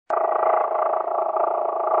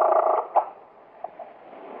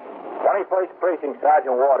21st Precinct,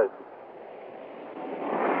 Sergeant Waters.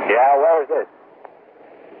 Yeah, where is this?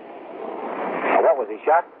 What, was he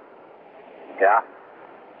shot? Yeah.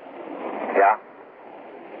 Yeah.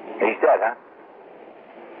 He's dead, huh?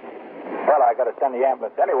 Well, I got to send the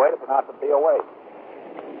ambulance anyway to pronounce the DOA.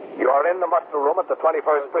 You are in the muster room at the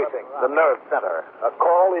 21st Precinct, the nerve center. A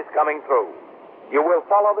call is coming through. You will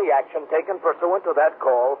follow the action taken pursuant to that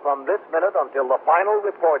call from this minute until the final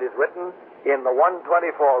report is written in the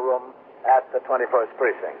 124 room at the 21st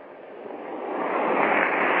Precinct.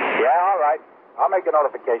 Yeah, all right. I'll make a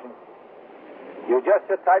notification. You just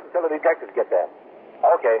sit tight until the detectives get there.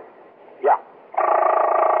 Okay. Yeah.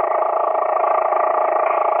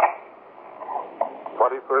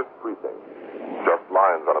 21st Precinct. Just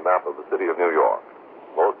lines on a map of the city of New York.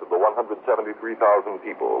 Most of the 173,000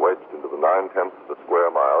 people wedged into the 9/10 of a square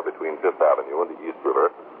mile between Fifth Avenue and the East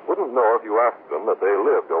River wouldn't know if you asked them that they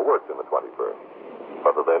lived or worked in the 21st.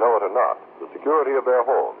 Whether they know it or not, the security of their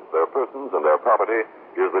homes, their persons, and their property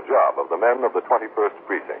is the job of the men of the 21st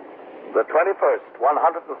Precinct. The 21st,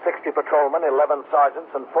 160 patrolmen, 11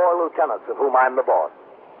 sergeants, and 4 lieutenants, of whom I'm the boss.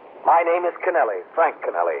 My name is Kennelly, Frank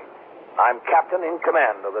Kennelly. I'm captain in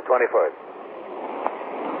command of the 21st.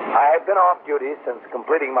 I had been off duty since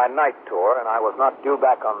completing my night tour, and I was not due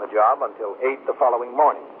back on the job until 8 the following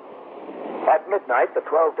morning. At midnight, the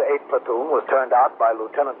 12 to 8 platoon was turned out by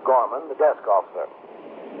Lieutenant Gorman, the desk officer.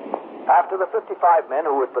 After the 55 men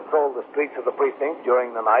who had patrolled the streets of the precinct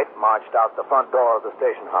during the night marched out the front door of the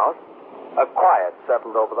station house, a quiet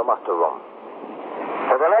settled over the muster room.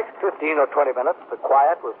 For the next 15 or 20 minutes, the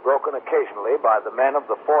quiet was broken occasionally by the men of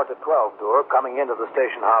the 4 to 12 tour coming into the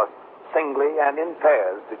station house singly and in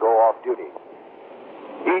pairs to go off duty.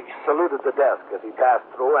 Each saluted the desk as he passed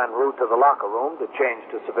through en route to the locker room to change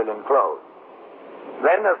to civilian clothes.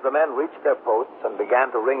 Then, as the men reached their posts and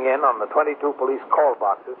began to ring in on the 22 police call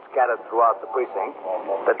boxes scattered throughout the precinct,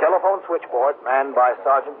 the telephone switchboard manned by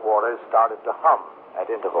Sergeant Waters started to hum at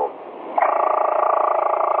intervals.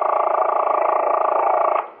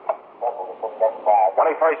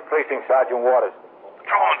 21st Precinct, Sergeant Waters.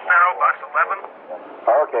 Patrol on Farrow, box 11.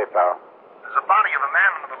 Okay, Farrell. There's a body of a man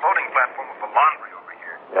under the loading platform of the laundry over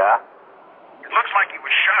here. Yeah? It looks like he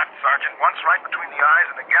was shot, Sergeant, once right between the eyes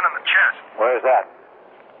and again in the chest. Where's that?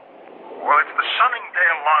 Well, it's the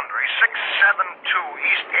Sunningdale Laundry, 672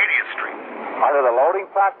 East 80th Street. Under the loading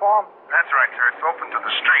platform? That's right, sir. It's open to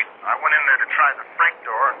the street. I went in there to try the freight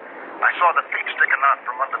door, and I saw the feet sticking out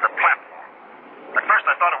from under the platform. At first,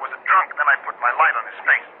 I thought it was a drunk, and then I put my light on his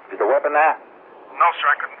face. Is the weapon there? No, sir,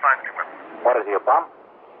 I couldn't find any weapon. What is he, a bum?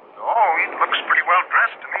 Oh, he looks pretty well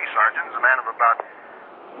dressed to me, Sergeant. He's a man of about,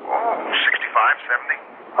 65, 70.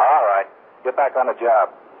 All right. Get back on the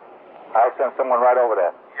job. I'll send someone right over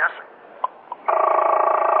there. Yes, sir.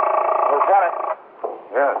 Lieutenant.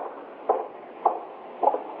 Yes.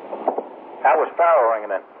 That was Farrell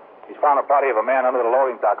ringing in. He's found a body of a man under the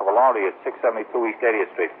loading dock of a laundry at 672 East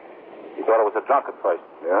 80th Street. He thought it was a drunk at first.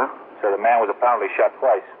 Yeah? So the man was apparently shot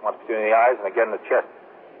twice, once between the eyes and again in the chest.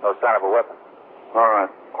 No sign of a weapon. All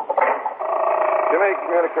right. Jimmy,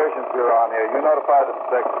 Communications Bureau on here. You notified the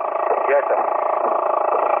detective. Yes, sir.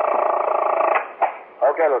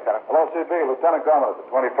 Okay, Lieutenant. Hello, CB. Lieutenant Gorman at the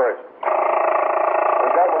 21st.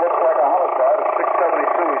 There's got what looks like a homicide at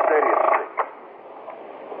 672 East 80th Street.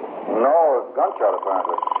 No, it's a gunshot,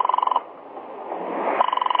 apparently.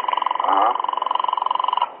 Uh-huh.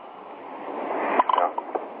 Yeah.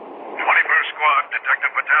 21st Squad,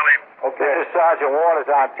 Detective Vitale. Okay. This is Sergeant Waters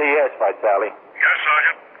on TS, Vitale. Yes,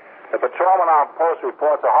 Sergeant. The patrolman on post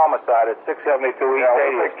reports a homicide at 672 East 80th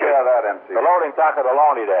We'll take Street. care of that, MC. The loading dock of the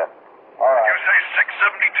laundry there. All Did right. you say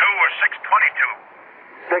 672 or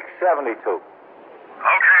 622? 672.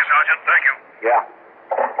 Okay, Sergeant. Thank you. Yeah.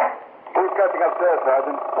 Who's catching upstairs,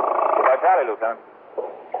 Sergeant? Vitale, Lieutenant.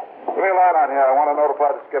 Give me a line on here. I want to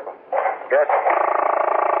notify the skipper. Yes.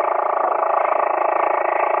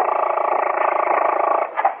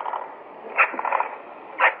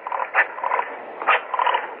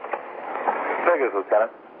 Figures,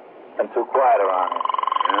 Lieutenant. Been too quiet around here.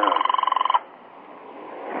 Yeah.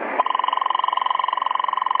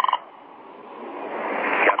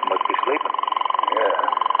 Captain must be sleeping. Yeah.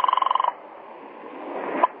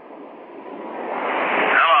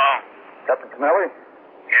 Hello. Captain Kennelly?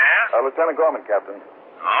 Yes? Lieutenant Gorman, Captain.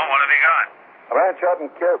 Oh, what have you got? A man shot and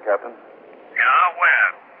killed, Captain. Yeah, where?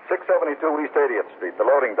 672 East 80th Street, the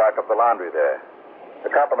loading dock of the laundry there. The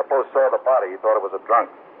cop on the post saw the body. He thought it was a drunk.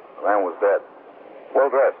 The man was dead. Well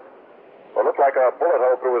dressed. Well, looked like a bullet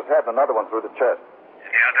hole through his head and another one through the chest.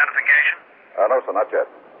 Any identification? No, sir, not yet.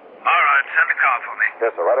 All right, send a car for me.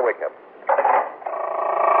 Yes, sir, right away, Captain.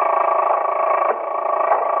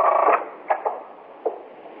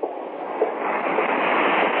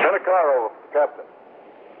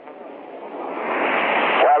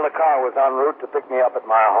 route to pick me up at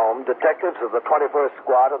my home, detectives of the 21st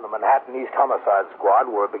Squad and the Manhattan East Homicide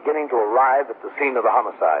Squad were beginning to arrive at the scene of the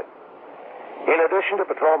homicide. In addition to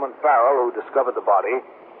Patrolman Farrell, who discovered the body,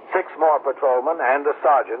 6 more patrolmen and a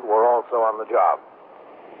sergeant were also on the job.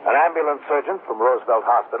 An ambulance surgeon from Roosevelt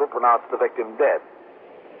Hospital pronounced the victim dead.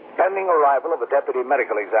 Pending arrival of a deputy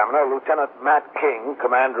medical examiner, Lieutenant Matt King,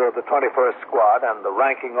 commander of the 21st Squad and the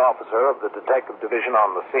ranking officer of the detective division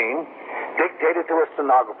on the scene, dictated to a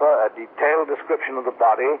stenographer a detailed description of the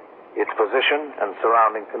body, its position, and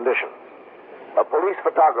surrounding conditions. A police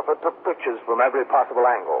photographer took pictures from every possible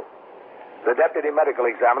angle. The deputy medical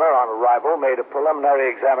examiner on arrival made a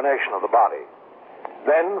preliminary examination of the body.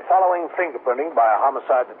 Then, following fingerprinting by a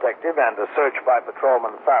homicide detective and a search by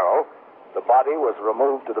Patrolman Farrell, the body was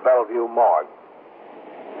removed to the Bellevue morgue.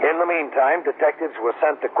 In the meantime, detectives were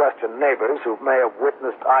sent to question neighbors who may have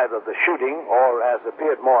witnessed either the shooting or, as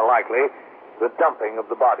appeared more likely, the dumping of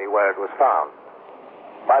the body where it was found.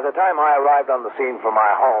 By the time I arrived on the scene for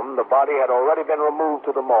my home, the body had already been removed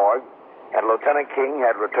to the morgue, and Lieutenant King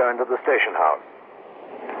had returned to the station house.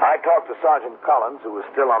 I talked to Sergeant Collins, who was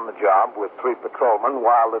still on the job, with 3 patrolmen,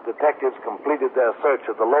 while the detectives completed their search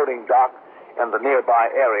of the loading dock and the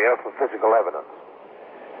nearby area for physical evidence.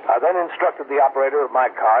 I then instructed the operator of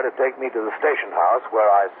my car to take me to the station house,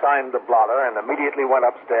 where I signed the blotter and immediately went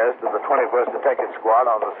upstairs to the 21st Detective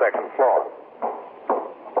Squad on the 2nd floor.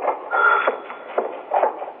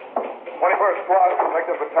 21st Squad,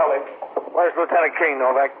 Detective Vitale. Where's Lieutenant King,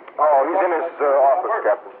 Novak? Oh, he's in his office,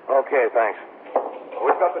 Captain. Okay, thanks.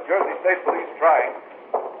 We've got the Jersey State Police trying.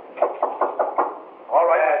 All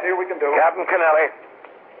right, let's see what we can do. Captain Kennelly.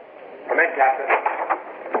 Come in, Captain.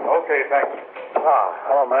 Okay, thanks.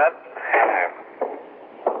 Hello, Matt.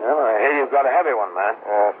 Well, I hear you've got a heavy one, Matt.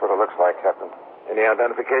 That's what it looks like, Captain. Any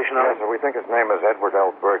identification on it? Yes, sir. We think his name is Edward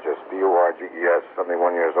L. Burgess, Burgess,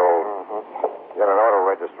 71 years old. Mm-hmm. He got an auto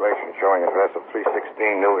registration showing address of 316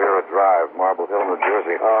 New Era Drive, Marble Hill, New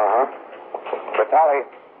Jersey. Uh-huh. Vitale,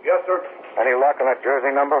 Yes, sir. any luck on that Jersey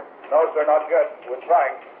number? No, sir, not yet. We're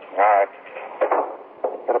trying. All right.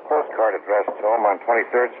 Got a postcard addressed to him on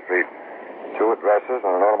 23rd Street. 2 addresses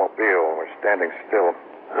and an automobile. We're standing still.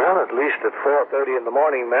 Well, at least at 4:30 in the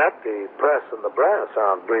morning, Matt, the press and the brass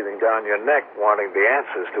aren't breathing down your neck wanting the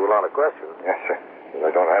answers to a lot of questions. Yes, sir. I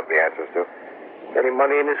don't have the answers to. Any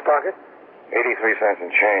money in his pocket? 83 cents in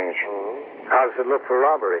change. Mm-hmm. How does it look for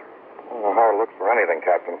robbery? I don't know how it looks for anything,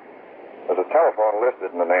 Captain. There's a telephone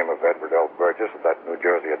listed in the name of Edward L. Burgess at that New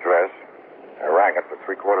Jersey address. I rang it for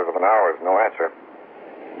 3/4 of an hour. There's no answer.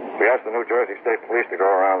 We asked the New Jersey State Police to go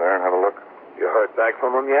around there and have a look. You heard back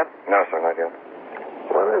from him yet? No, sir, not yet.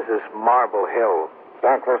 Where is this Marble Hill?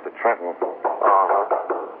 Down close to Trenton. Uh-huh.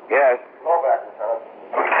 Yes. Novak, Lieutenant.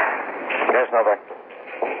 Yes, Novak.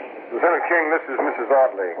 Lieutenant King, this is Mrs.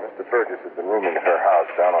 Audley. Mr. Burgess has been rooming at her house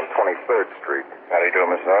down on 23rd Street. How do you do,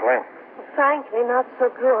 Mrs. Audley? Frankly, not so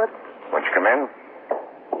good. Won't you come in?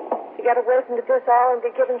 You got to wait into this hour and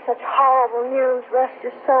be given such horrible news. Rest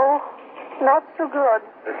your soul. Not so good.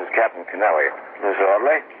 This is Captain Kennelly. Mrs.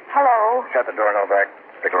 Audley? Hello. Shut the door, Novak.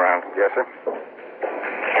 Stick around. Yes, sir.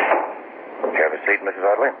 Have a seat, Mrs.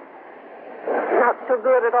 Audley. Not so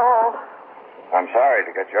good at all. I'm sorry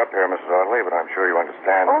to get you up here, Mrs. Audley, but I'm sure you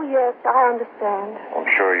understand. Oh, yes, I understand. I'm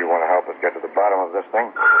sure you want to help us get to the bottom of this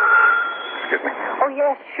thing. Excuse me. Oh,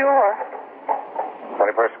 yes, sure.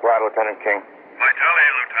 21st Squad, Lieutenant King. Vitale,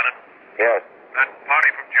 Lieutenant. Yes. That party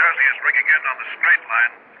from Jersey is ringing in on the straight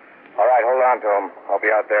line. All right, hold on to him. I'll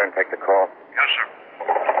be out there and take the call. Yes, sir.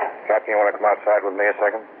 Captain, you want to come outside with me a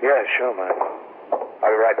second? Yeah, sure, man. I'll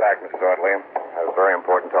be right back, Mrs. Audley. I have a very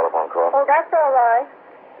important telephone call. Oh, that's all right.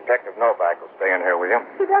 Detective Novak will stay in here with you.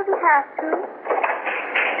 He doesn't have to.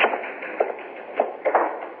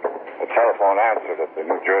 The telephone answered at the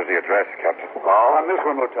New Jersey address, Captain. Oh, on this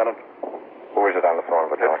one, Lieutenant. Who is it on the phone,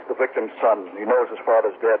 Lieutenant? It's the victim's son. He knows his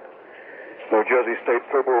father's dead. New Jersey State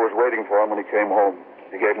Trooper was waiting for him when he came home.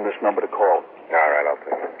 He gave him this number to call. All right, I'll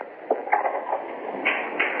take it.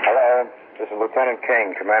 Hello. This is Lieutenant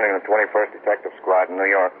King, commanding the 21st Detective Squad in New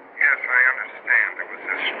York. Yes, I understand. There was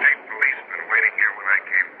a state policeman waiting here when I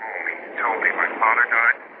came home. He told me my father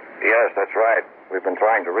died. Yes, that's right. We've been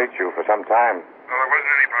trying to reach you for some time. Well, there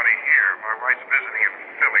wasn't anybody here. My wife's visiting in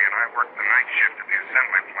Philly, and I work the night shift at the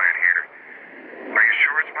assembly plant here. Are you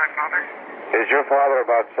sure it's my father? Is your father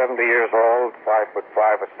about 70 years old,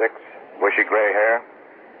 5'5" or 6, bushy gray hair?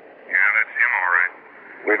 Yeah, that's him, all right.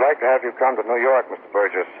 We'd like to have you come to New York, Mr.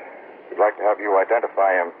 Burgess. We'd like to have you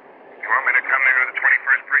identify him. You want me to come there to the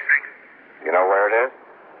 21st Precinct? You know where it is?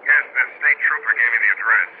 Yes, the state trooper gave me the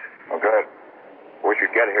address. Oh, good. We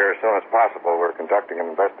should get here as soon as possible. We're conducting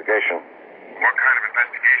an investigation. What kind of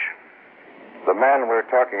investigation? The man we're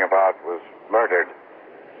talking about was murdered. Was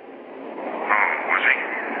he?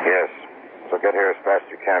 Yes. So get here as fast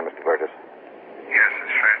as you can, Mr. Burgess. Yes,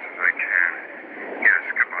 as fast as I can. Yes,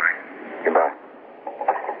 goodbye. Goodbye.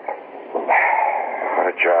 What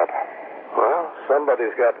a job. Well,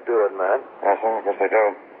 somebody's got to do it, man. Yes, sir, I guess they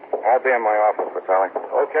do. I'll be in my office, Vitaly.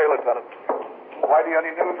 Okay, Lieutenant. Whitey,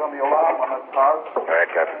 any news on the alarm on that car? All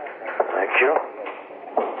right, Captain. Thank you.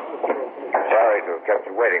 Sorry to have kept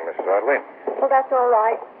you waiting, Mrs. Audley. Well, that's all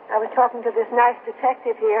right. I was talking to this nice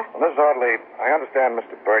detective here. Well, Mrs. Audley, I understand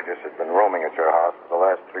Mr. Burgess has been roaming at your house for the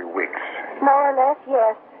last 3 weeks. More or less,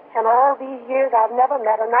 yes. And all these years, I've never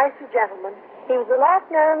met a nicer gentleman. He was the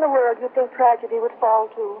last man in the world you'd think tragedy would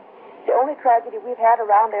fall to. The only tragedy we've had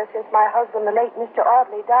around there since my husband, the late Mr.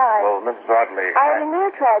 Audley, died. Well, Mrs. Audley... I had a near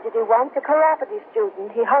tragedy once, a chiropody student.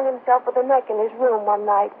 He hung himself with a neck in his room one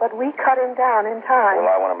night, but we cut him down in time. Well,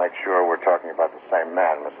 I want to make sure we're talking about the same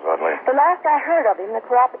man, Mrs. Audley. The last I heard of him, the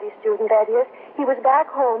chiropody student, that is, he was back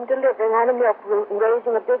home delivering on a milk route and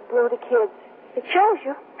raising a big brood of kids. It shows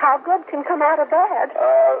you how good can come out of bad.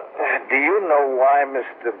 Do you know why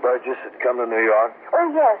Mr. Burgess had come to New York? Oh,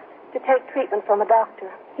 yes, to take treatment from a doctor.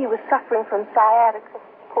 He was suffering from sciatica.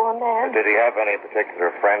 Poor man. Did he have any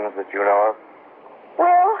particular friends that you know of?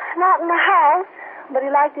 Well, not in the house, but he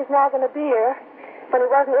liked his noggin of beer. When he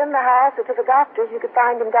wasn't in the house or to the doctor's, you could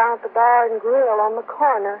find him down at the bar and grill on the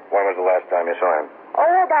corner. When was the last time you saw him?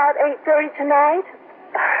 Oh, about 8:30 tonight.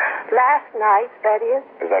 Last night, that is.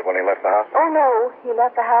 Is that when he left the house? Oh, no. He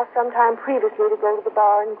left the house sometime previously to go to the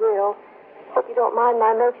bar and grill. Hope you don't mind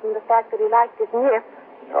my mentioning the fact that he liked his nip.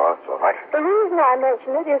 Oh, that's all right. The reason I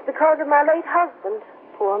mention it is because of my late husband.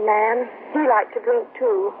 Poor man. He liked to drink,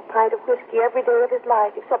 too. A pint of whiskey every day of his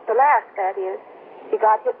life, except the last, that is. He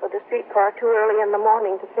got hit with a streetcar too early in the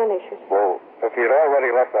morning to finish it. Well, if he had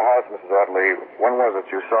already left the house, Mrs. Audley, when was it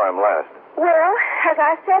you saw him last? Well, as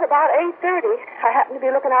I said, about 8:30. I happened to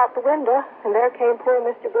be looking out the window, and there came poor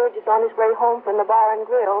Mr. Burgess on his way home from the bar and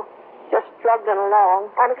grill. Just struggling along,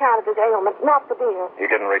 on account of his ailment, not the beer. He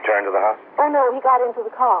didn't return to the house? Oh, no, he got into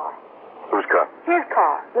the car. Whose car? His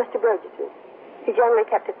car, Mr. Burgess's. He generally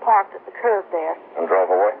kept it parked at the curb there. And drove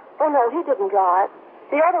away? Oh, no, he didn't drive.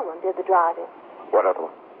 The other one did the driving. What other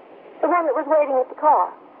one? The one that was waiting at the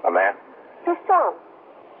car. A man? His son.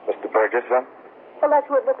 Mr. Burgess, son? Well, that's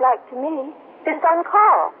what it looked like to me. His son,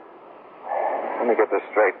 Carl. Let me get this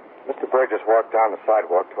straight. Mr. Burgess walked down the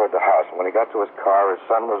sidewalk toward the house, and when he got to his car, his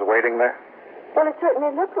son was waiting there? Well, it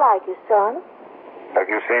certainly looked like his son. Have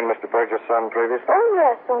you seen Mr. Burgess' son previously? Oh,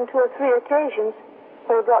 yes, on 2 or 3 occasions.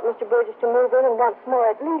 When he brought Mr. Burgess to move in, and once more,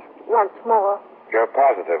 at least once more. You're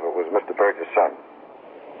positive it was Mr. Burgess' son?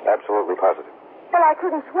 Absolutely positive? Well, I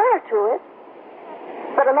couldn't swear to it.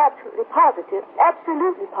 But I'm absolutely positive.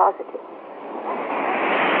 Absolutely positive.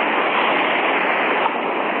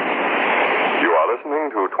 You are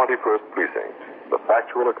listening to 21st Precinct, the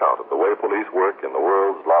factual account of the way police work in the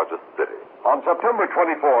world's largest city. On September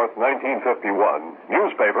 24th, 1951,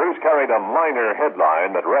 newspapers carried a minor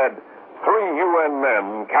headline that read, 3 UN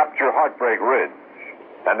men capture Heartbreak Ridge.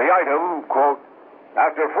 And the item, quote,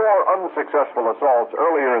 after 4 unsuccessful assaults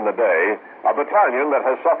earlier in the day, a battalion that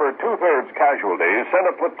has suffered 2/3 casualties sent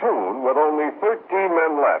a platoon with only 13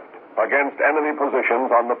 men left against enemy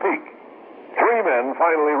positions on the peak. 3 men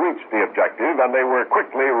finally reached the objective, and they were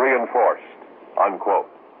quickly reinforced, unquote.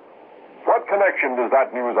 What connection does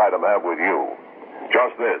that news item have with you?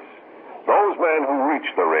 Just this. Those men who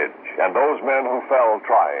reached the ridge and those men who fell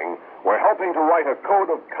trying were helping to write a code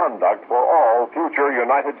of conduct for all future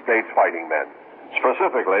United States fighting men.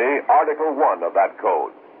 Specifically, Article 1 of that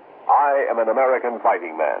code. I am an American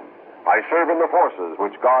fighting man. I serve in the forces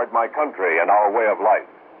which guard my country and our way of life.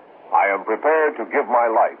 I am prepared to give my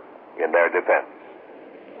life in their defense.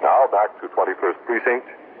 Now back to 21st Precinct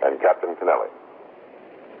and Captain Kennelly.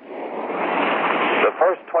 The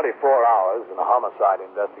first 24 hours in a homicide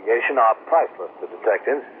investigation are priceless to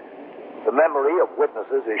detectives. The memory of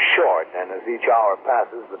witnesses is short, and as each hour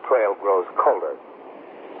passes, the trail grows colder.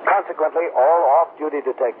 Consequently, all off-duty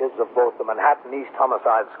detectives of both the Manhattan East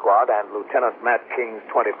Homicide Squad and Lieutenant Matt King's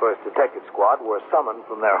 21st Detective Squad were summoned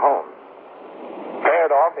from their homes.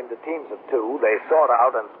 Paired off into teams of 2, they sought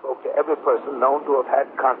out and spoke to every person known to have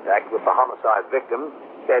had contact with the homicide victim,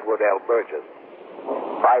 Edward L. Burgess.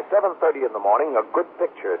 By 7:30 in the morning, a good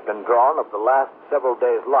picture had been drawn of the last several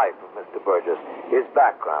days' life of Mr. Burgess, his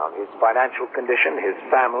background, his financial condition, his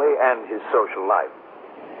family, and his social life.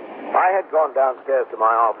 I had gone downstairs to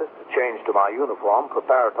my office to change to my uniform,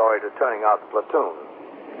 preparatory to turning out the platoon.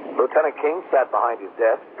 Lieutenant King sat behind his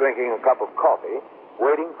desk, drinking a cup of coffee,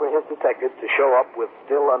 waiting for his detectives to show up with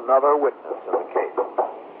still another witness in the case.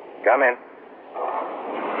 Come in.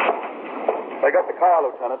 They got the car,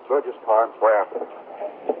 Lieutenant. Burgess' car. Where?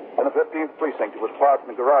 In the 15th precinct. It was parked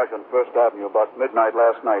in the garage on 1st Avenue about midnight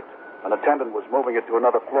last night. An attendant was moving it to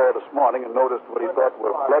another floor this morning and noticed what he thought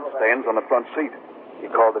were bloodstains on the front seat. He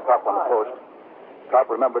called the cop on the post. The cop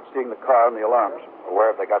remembered seeing the car and the alarms. Where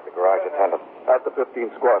have they got the garage attendant? At the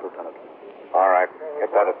 15th squad, Lieutenant. All right. Get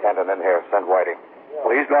that attendant in here. Send Whitey.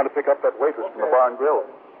 Well, he's going to pick up that waitress from the bar and grill.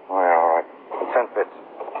 Oh, yeah, all right. Send Fitz.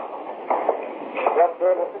 Yes,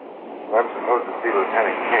 sir. I'm supposed to see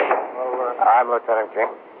Lieutenant King. I'm Lieutenant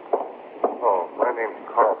King. Oh, my name's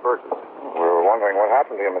Carl Burgess. We were wondering what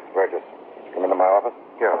happened to you, Mr. Burgess. Come into my office?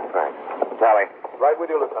 Yeah, thanks. Tally. Right with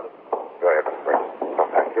you, Lieutenant. Go ahead, Mr. Burgess. Oh,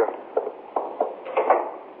 thank you.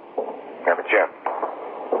 Have a chair.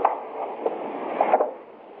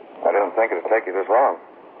 I didn't think it'd take you this long.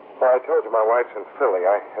 Well, I told you my wife's in Philly.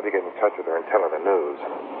 I had to get in touch with her and tell her the news.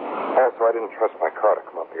 Also, I didn't trust my car to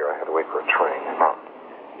come up here. I had to wait for a train. Oh.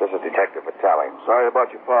 This is Detective Vitale. Sorry about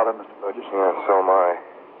your father, Mr. Burgess. Yeah, so am I.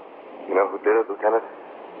 You know who did it, Lieutenant?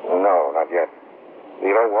 No, not yet.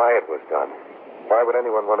 You know why it was done? Why would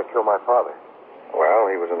anyone want to kill my father? Well,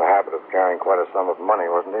 he was in the habit of carrying quite a sum of money,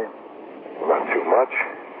 wasn't he? Not too much.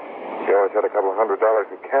 He always had a couple $100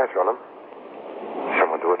 in cash on him.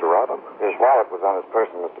 Someone do it to rob him. His wallet was on his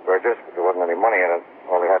person, Mr. Burgess, but there wasn't any money in it.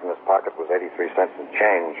 All he had in his pocket was 83 cents in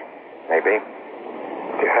change. Maybe.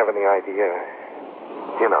 Do you have any idea?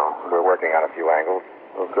 You know. We're working on a few angles.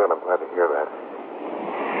 Oh, good. I'm glad to hear that.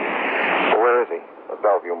 Well, where is he? The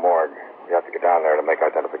Bellevue morgue. We have to get down there to make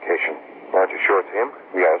identification. Aren't you sure it's him?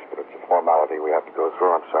 Yes, but it's a formality we have to go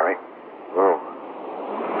through. I'm sorry. Oh.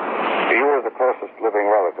 You were the closest living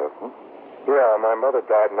relative, Yeah, my mother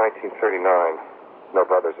died in 1939. No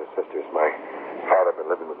brothers or sisters. My father been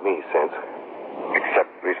living with me since. Except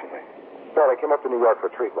recently. Well, I came up to New York for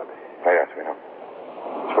treatment. Oh, yes, we know.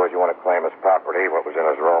 Suppose you want to claim as property what was in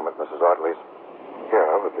his room at Mrs. Audley's? Yeah,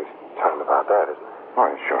 but there's time about that, isn't there? Oh,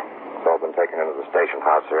 yeah, sure. It's all been taken into the station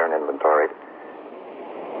house here and inventoried.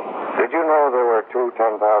 Did you know there were two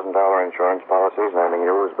 $10,000 insurance policies naming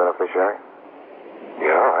you as beneficiary?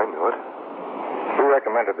 Yeah, I knew it. Who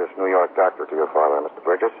recommended this New York doctor to your father, Mr.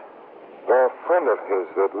 Burgess? A friend of his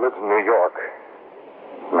that lives in New York.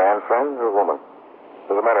 Man friend or woman?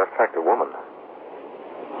 As a matter of fact, a woman.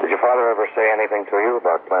 Did your father ever say anything to you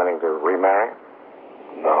about planning to remarry?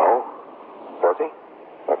 No. Was he?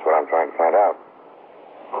 That's what I'm trying to find out.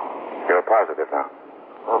 You're positive now.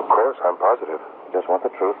 Well, of course, I'm positive. You just want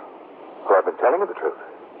the truth. Well, I've been telling you the truth.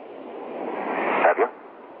 Have you?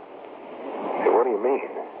 Hey, what do you mean?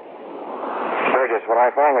 Burgess, when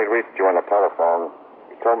I finally reached you on the telephone,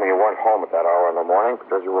 you told me you weren't home at that hour in the morning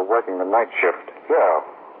because you were working the night shift. Yeah.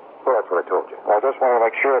 Well, that's what I told you. I just wanted to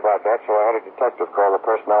make sure about that, so I had a detective call the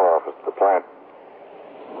personnel office to the plant.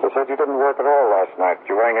 They said you didn't work at all last night.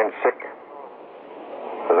 You rang in sick.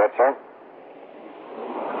 Is that so?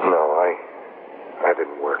 No, I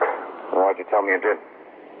didn't work. Well, why'd you tell me you did?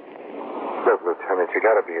 Look, Lieutenant, you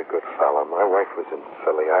gotta be a good fella. My wife was in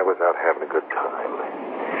Philly. I was out having a good time.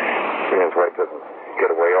 Man's wife doesn't get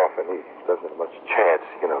away often. He doesn't have much chance,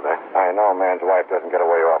 you know that. I know a man's wife doesn't get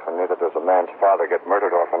away often. Neither does a man's father get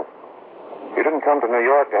murdered often. You didn't come to New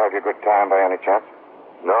York to have your good time by any chance?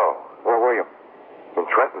 No. Where were you? In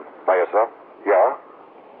Trenton. By yourself? Yeah?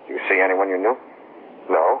 Did you see anyone you knew?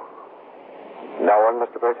 No. No one,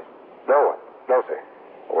 Mr. Burgess? No one. No, sir.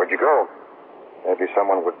 Where'd you go? Maybe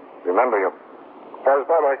someone would remember you. I was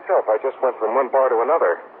by myself. I just went from one bar to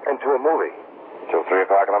another and to a movie. Till 3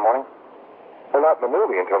 o'clock in the morning? Well, not in the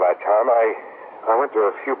movie until that time. I went to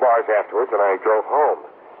a few bars afterwards and I drove home.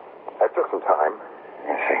 That took some time.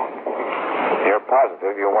 I see. You're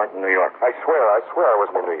positive you weren't in New York? I swear I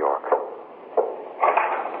wasn't in New York.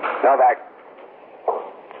 Novak.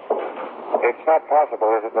 It's not possible,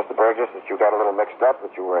 is it, Mr. Burgess, that you got a little mixed up, that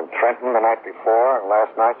you were in Trenton the night before, and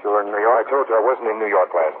last night you were in New York? I told you I wasn't in New York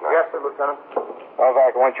last night. Yes, sir, Lieutenant.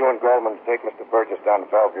 Novak, I want you and Goldman to take Mr. Burgess down to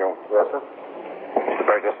Bellevue. Yes, sir. Mr.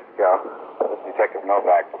 Burgess? Yeah? This is Detective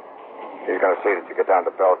Novak. He's going to see that you get down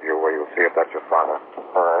to Bellevue where you'll see if that's your father.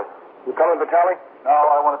 All right. You coming, Vitale? No,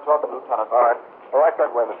 I want to talk to the Lieutenant. All right. All right, that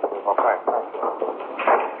way, Mr. Burgess. Okay.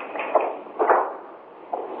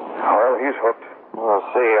 Well, he's hooked. We'll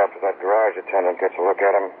see after that garage attendant gets a look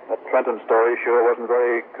at him. That Trenton story sure wasn't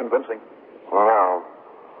very convincing. No.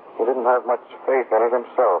 He didn't have much faith in it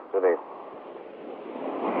himself, did he?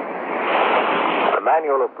 The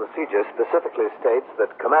Manual of Procedure specifically states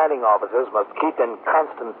that commanding officers must keep in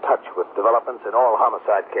constant touch with developments in all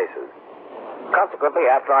homicide cases. Consequently,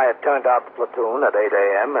 after I had turned out the platoon at 8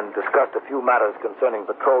 a.m. and discussed a few matters concerning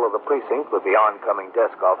patrol of the precinct with the oncoming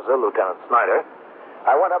desk officer, Lieutenant Snyder,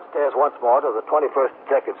 I went upstairs once more to the 21st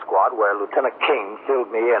Detective Squad, where Lieutenant King filled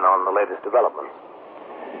me in on the latest developments.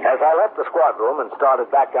 As I left the squad room and started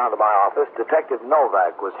back down to my office, Detective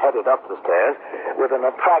Novak was headed up the stairs with an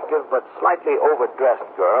attractive but slightly overdressed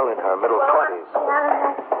girl in her middle 20s.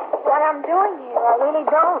 What I'm doing here, I really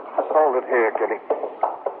don't. Just hold it here, Kitty.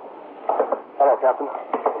 Hello, Captain.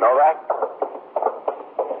 Novak?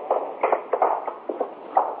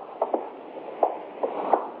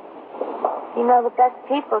 You know the best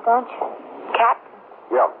people, don't you? Captain.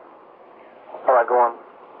 Yeah. All right, go on.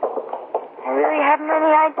 I really haven't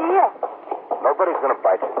any idea. Nobody's going to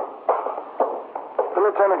bite you. The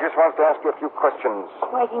lieutenant just wants to ask you a few questions.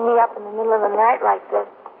 Waking me up in the middle of the night like this.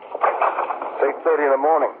 It's 8:30 in the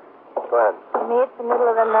morning. Go ahead. For me, it's the middle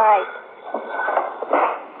of the night.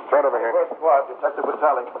 Right over here. First squad, Detective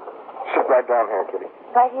Vitale. Sit right down here, Kitty.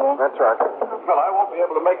 Right here? That's right. Well, I won't be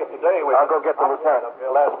able to make it today. I'll go get the lieutenant. Up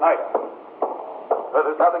here last night. But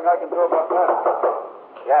there's nothing I can do about that.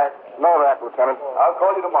 Yes. Know that, Lieutenant. I'll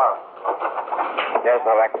call you tomorrow. Yes,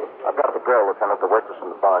 Novak. I've got the girl, Lieutenant, the waitress from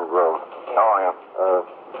the bar and grill. Oh, yeah.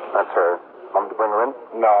 That's her. Want me to bring her in?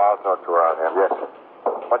 No, I'll talk to her out here. Yes, sir.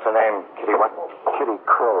 What's her name, Kitty what? Kitty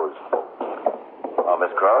Crows. Oh,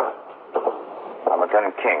 Miss Crows? I'm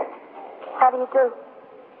Lieutenant King. How do you do?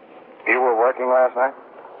 You were working last night?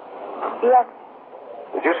 Yes.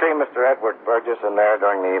 Did you see Mr. Edward Burgess in there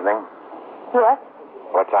during the evening? Yes?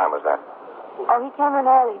 What time was that? Oh, he came in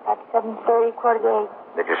early, about 7:30, 7:45.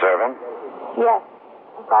 Did you serve him? Yes.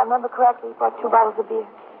 If I remember correctly, he bought 2 bottles of beer.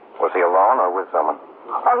 Was he alone or with someone?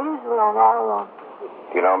 Oh, he was alone, all alone.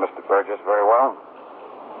 Do you know Mr. Burgess very well?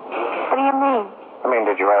 What do you mean? I mean,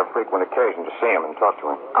 did you have frequent occasion to see him and talk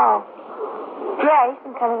to him? Oh. Yeah, he's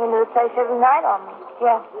been coming into the place every night almost.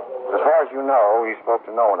 Yeah. As far as you know, he spoke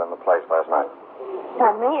to no one in the place last night.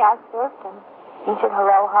 Not me, I served him. He said,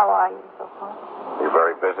 hello, how are you, and so forth. Were you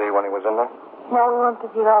very busy when he was in there? No, we weren't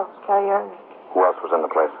busy at all. It was very early. Who else was in the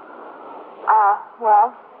place?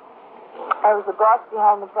 Well, there was the boss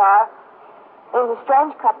behind the bar. There was a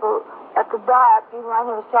strange couple at the bar, people I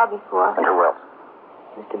never saw before. And who else?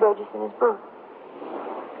 Mr. Burgess in his booth.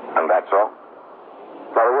 And that's all?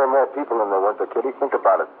 Now, there were more people in there, weren't there, Kitty? Think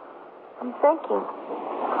about it. I'm thinking.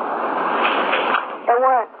 There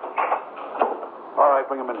weren't. All right,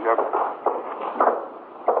 bring him in here.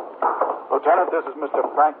 Lieutenant, this is Mr.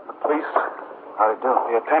 Frank McLeese. How do you do?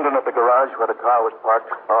 The attendant at the garage where the car was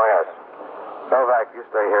parked. Oh, yes. Novak, you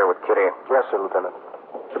stay here with Kitty. Yes, sir, Lieutenant.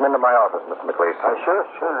 Come into my office, Mr. McLeese. Sure.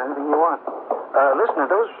 Anything you want. Listen,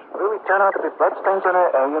 those really turn out to be bloodstains on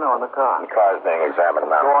on the car. The car's being examined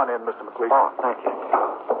now. Go on in, Mr. McLeese. Oh, thank you.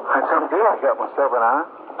 That's some deal I got myself in, huh?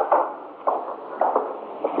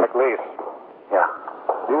 Mr. McLeese. Yeah.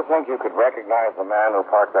 Do you think you could recognize the man who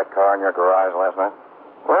parked that car in your garage last night?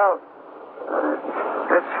 Well,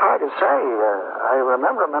 it's hard to say. I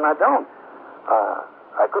remember him and I don't.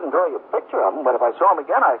 I couldn't draw you a picture of him, but if I saw him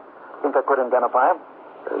again, I think I could identify him.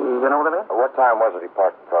 You know what I mean? What time was it he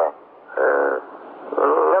parked the car?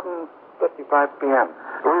 11:55 p.m.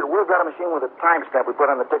 We've got a machine with a timestamp we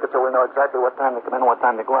put on the ticket so we know exactly what time they come in and what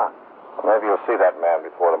time they go out. Well, maybe you'll see that man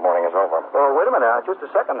before the morning is over. Oh, wait a minute. Just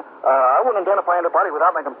a second. I wouldn't identify anybody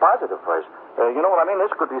without making positive first. You know what I mean?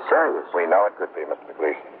 This could be serious. We know it could be, Mr.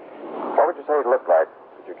 McLeese. What would you say he looked like?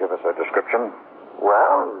 Could you give us a description?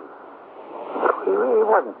 Well, he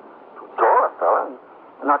wasn't too tall a fella,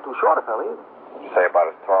 and not too short a fella either. Would you say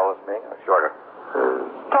about as tall as me or shorter?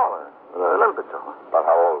 Taller. A little bit taller. About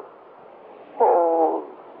how old? Oh,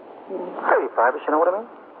 35-ish, you know what I mean?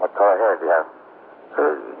 What color hair do you have?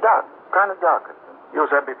 Dark. Kind of dark. You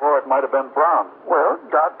said before it might have been brown. Well,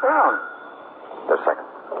 dark brown. Just a second.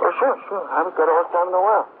 Oh, sure. I haven't got all this time in a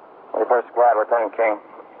while. 21st Squad, Lieutenant King.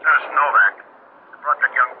 There's Novak. I brought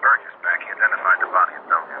that young Burgess back. He identified the body of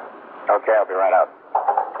Bellevue. Okay, I'll be right out.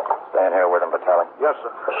 Staying here with him, Vitale. Yes,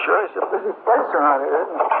 sir. Sure, it's a busy place around here,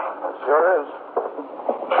 isn't it? It sure is.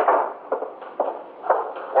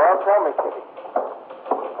 Well, tell me, Kitty.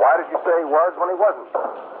 Why did you say he was when he wasn't?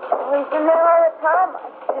 Well, he's in there all the time.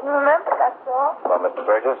 I didn't remember, that's all. Well, Mr.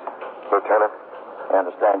 Burgess? Lieutenant? I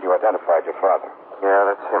understand you identified your father. Yeah,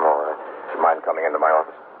 that's him, all right. Do you mind coming into my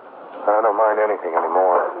office? I don't mind anything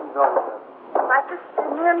anymore. I just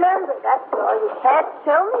didn't remember, that's all. You can't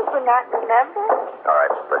kill me for not remembering. All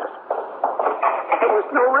right, Mr. Burgess. There was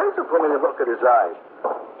no reason for me to look at his eyes.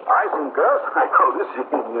 Eyes and girls, I notice.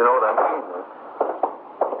 You know what I mean?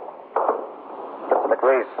 Mr.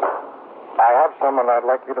 McLeese, I have someone I'd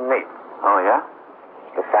like you to meet. Oh, yeah?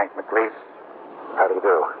 Mr. Frank McLeese. How do you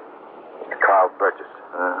do? Mr. Carl Burgess.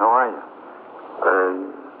 How are you?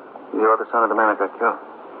 You're the son of the man that got killed.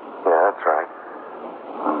 Yeah, that's right.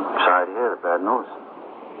 I'm sorry to hear the bad news.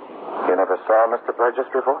 You never saw Mr.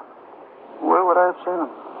 Burgess before? Where would I have seen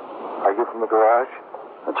him? Are you from the garage?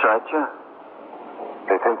 That's right, yeah.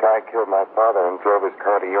 They think I killed my father and drove his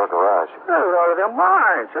car to your garage. They're out of their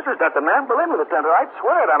minds. This is not the man. Believe me, Lieutenant, I'd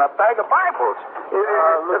swear it on a bag of Bibles.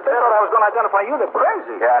 If they thought I was going to identify you, they're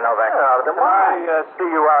crazy. Yeah, I know that. They're out of their minds. Can I see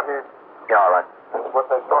you out here? Yeah, all right. That's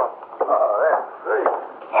what they thought. Oh, there. See.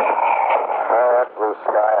 That blew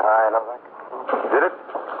sky high, know that? Did it?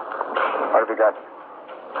 What have you got?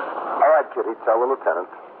 All right, Kitty, tell the lieutenant.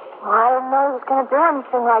 Well, I didn't know he was going to do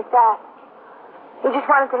anything like that. He just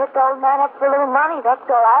wanted to hit the old man up for a little money, that's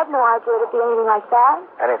all. I had no idea it'd be anything like that.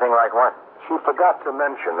 Anything like what? She forgot to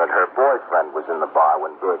mention that her boyfriend was in the bar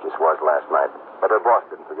when Burgess was last night. But her boss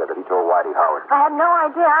didn't forget that he told Whitey Howard. I had no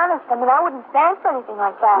idea, honest. I mean, I wouldn't stand for anything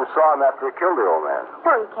like that. You saw him after he killed the old man.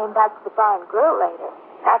 Well, he came back to the bar and grill later.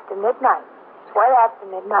 After midnight. It's way after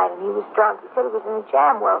midnight, and he was drunk. He said he was in a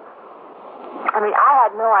jam. Well, I mean, I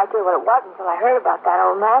had no idea what it was until I heard about that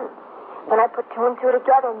old man. Then I put two and two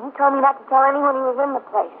together, and he told me not to tell anyone he was in the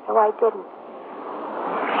place, so I didn't.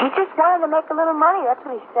 He just wanted to make a little money, that's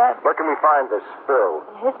what he said. Where can we find this Phil?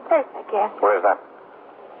 In his place, I guess. Where's that?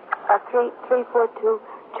 342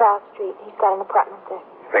 Charles Street. He's got an apartment there.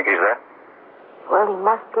 Think he's there? Well, he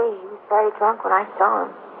must be. He was very drunk when I saw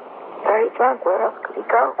him. Very drunk. Where else could he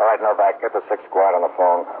go? All right, Novak, get the 6th squad on the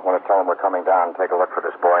phone. I want to tell them we're coming down and take a look for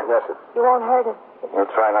this boy. Yes, sir. You won't hurt him. You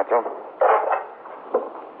try not to.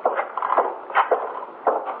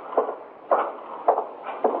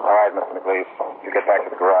 All right, Mr. McLeese. You get back to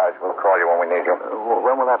the garage. We'll call you when we need you.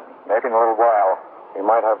 When will that be? Maybe in a little while. We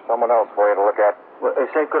might have someone else for you to look at. Well,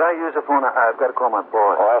 say, could I use the phone? I've got to call my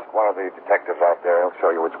boss. I'll ask one of the detectives out there. He'll show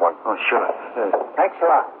you which one. Oh, sure. Thanks a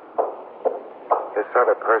lot. This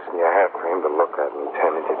other person you have for him to look at,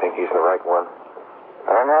 Lieutenant, you think he's the right one?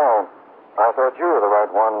 I don't know. I thought you were the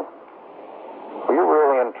right one. Were you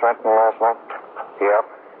really in Trenton last night? Yep.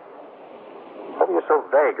 What are you so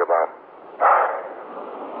vague about?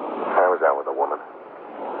 I was out with a woman.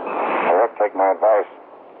 Well, take my advice.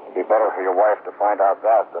 It'd be better for your wife to find out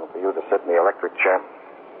that than for you to sit in the electric chair.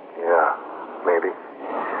 Yeah, maybe.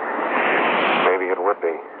 Maybe it would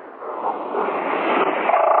be.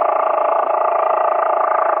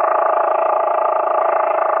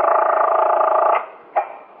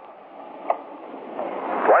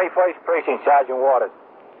 21st Precinct, Sergeant Waters.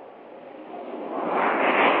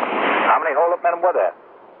 How many hold-up men were there?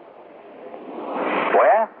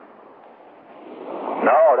 Where?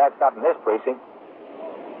 No, that's not in this precinct.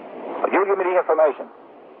 But you give me the information.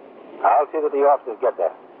 I'll see that the officers get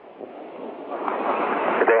there.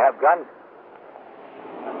 Did they have guns?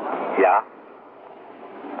 Yeah.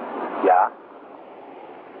 Yeah.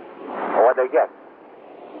 What'd they get?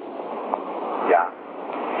 Yeah.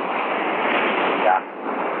 Yeah.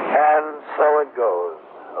 And so it goes.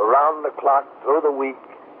 Around the clock, through the week,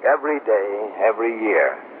 every day, every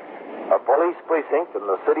year. A police precinct in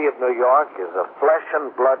the city of New York is a flesh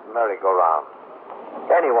and blood merry-go-round.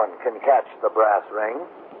 Anyone can catch the brass ring,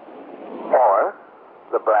 or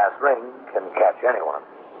the brass ring can catch anyone.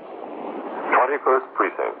 21st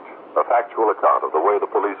Precinct, a factual account of the way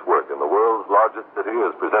the police work in the world's largest city,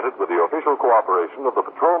 is presented with the official cooperation of the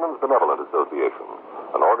Patrolmen's Benevolent Association,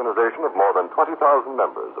 an organization of more than 20,000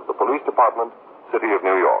 members of the Police Department, City of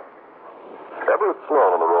New York. Everett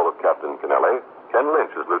Sloan in the role of Captain Kennelly, Ken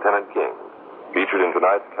Lynch as Lieutenant King. Featured in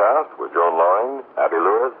tonight's cast were Joan Loring, Abby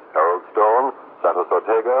Lewis, Harold Stone, Santos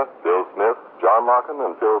Ortega, Bill Smith, John Larkin,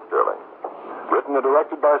 and Phil Sterling. Written and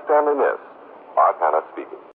directed by Stanley Niss. Art Hannah speaking.